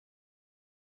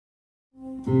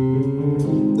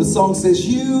The song says,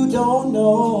 you don't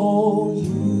know,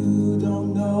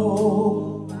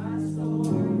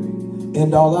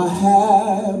 and all I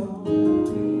have,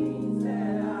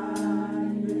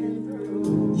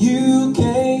 you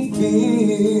can't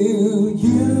feel,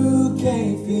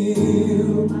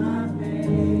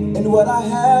 and what I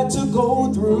had to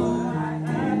go through,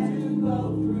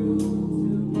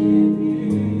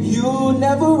 you'll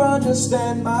never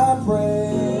understand my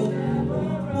prayer.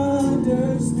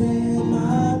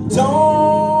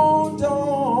 Don't try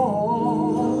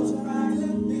to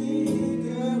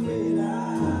figure it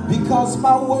out. Because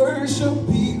my worship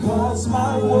is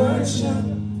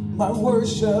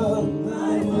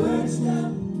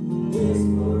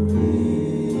for real.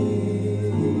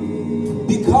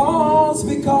 Because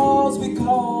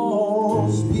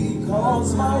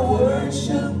my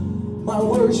worship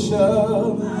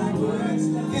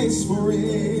is for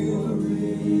real.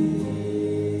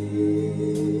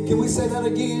 Can we say that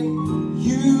again?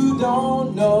 You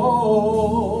don't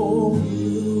know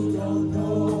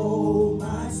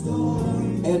my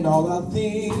story, and all the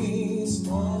things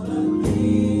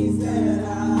that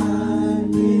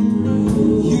I've been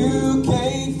through. You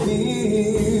can't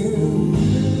feel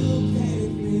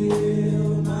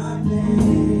my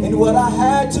pain, and what I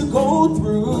had to go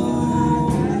through.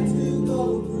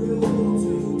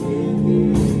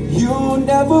 You'll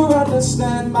never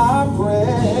understand my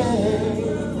prayer.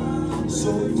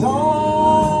 So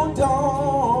don't try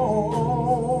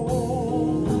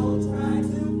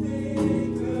to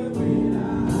figure it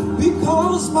out.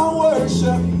 Because my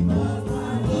worship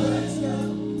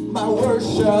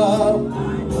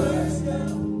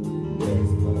is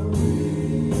for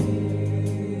real.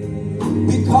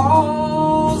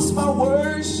 Because my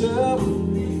worship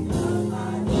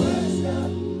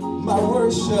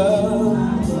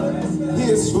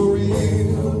is for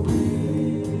real.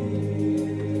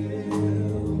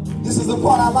 This is the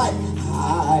part I like.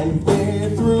 I've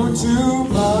been through too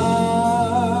much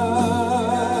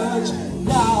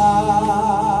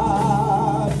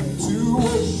not to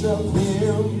worship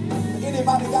Him.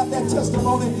 Anybody got that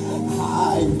testimony?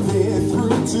 I've been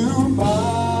through too much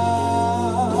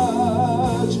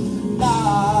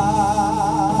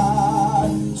not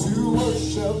to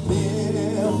worship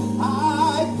Him.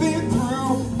 I've been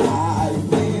through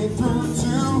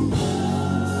too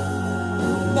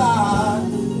not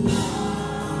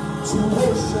to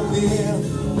worship Him.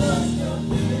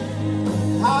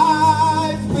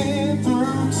 I've been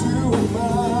through too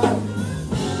much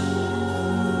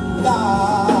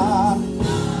not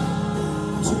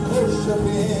to worship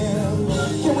Him.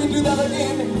 Can we do that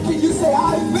again? Can you say,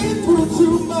 I've been through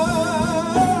too much?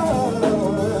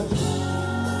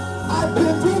 I've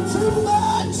been through too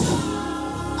much.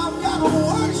 I've got to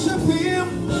worship Him.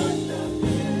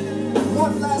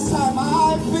 One last time.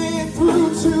 I've been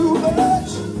through too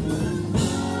much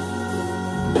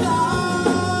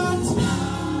not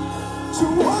to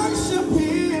worship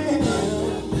Him.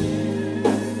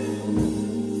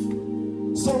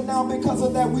 So now because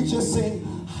of that we just sing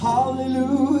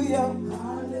hallelujah,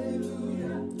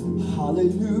 hallelujah,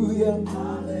 hallelujah.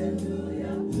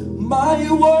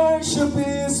 My worship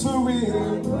is for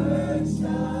real.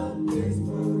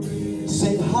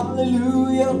 Sing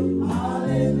hallelujah,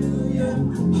 hallelujah,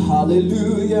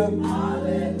 hallelujah,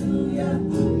 hallelujah.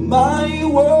 My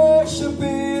worship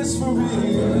is for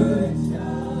real.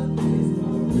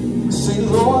 Say,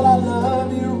 Lord, I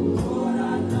love you.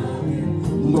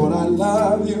 Lord, I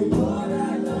love you.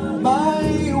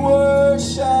 My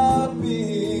worship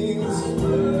is.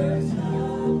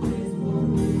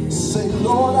 Say,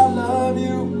 Lord, I love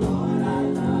you.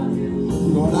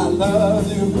 Lord, I love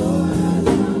you.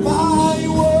 My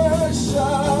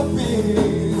worship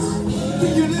is.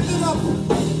 Can you lift it up?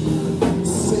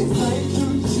 Say, thank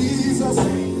you, Jesus.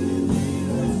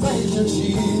 Thank you,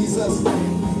 Jesus.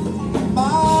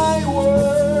 My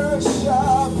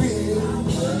worship is.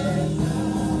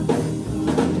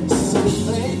 Say,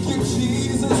 thank you,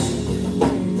 Jesus.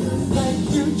 Thank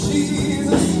you,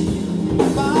 Jesus.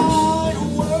 My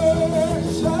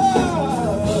worship.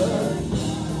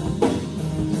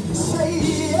 Say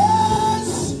yes.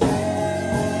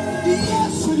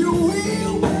 Yes, you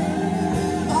will.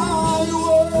 My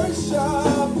worship.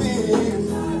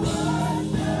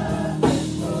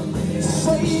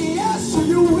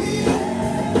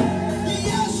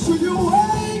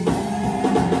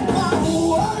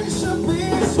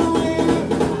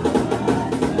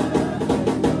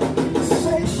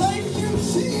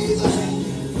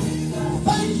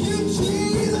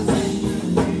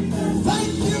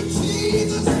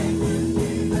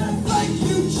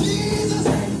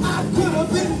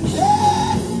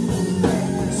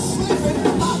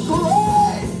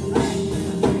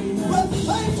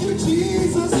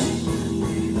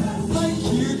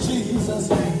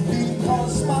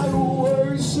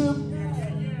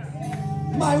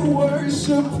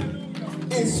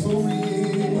 is for real.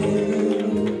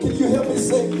 Can you help me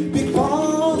say,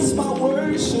 because my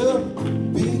worship,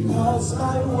 because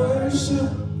my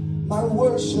worship, my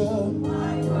worship,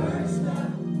 my worship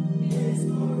is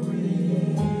for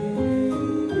real.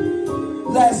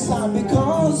 Last time,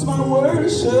 because my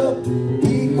worship,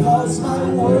 because my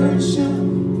worship,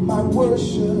 my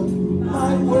worship,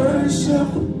 my worship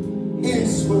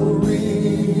is for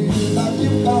real. Now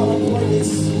give God a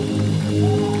praise.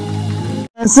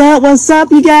 What's up,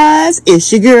 you guys?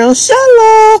 It's your girl,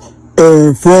 Sheila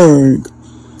and Frank.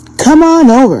 Come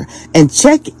on over and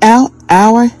check out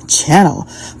our channel,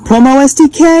 Promo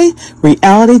STK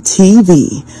Reality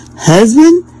TV,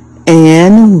 husband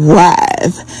and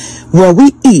wife, where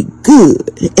we eat good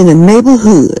in the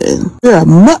neighborhood. We're a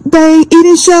mukbang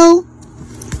eating show,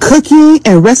 cooking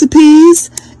and recipes,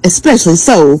 especially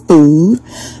soul food,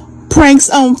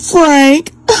 pranks on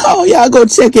Frank. Oh, y'all go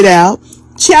check it out.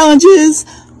 Challenges,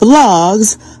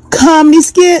 vlogs, comedy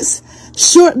skits,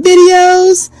 short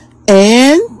videos,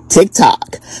 and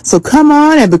TikTok. So come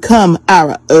on and become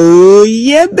our oh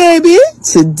yeah baby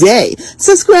today.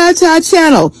 Subscribe to our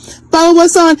channel. Follow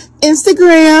us on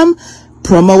Instagram,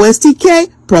 Promo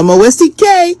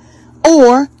STK,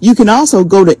 or you can also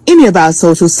go to any of our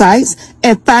social sites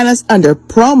and find us under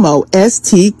Promo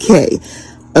STK.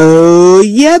 Oh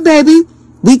yeah baby,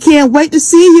 we can't wait to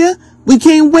see you. We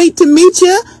can't wait to meet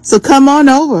you. So come on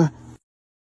over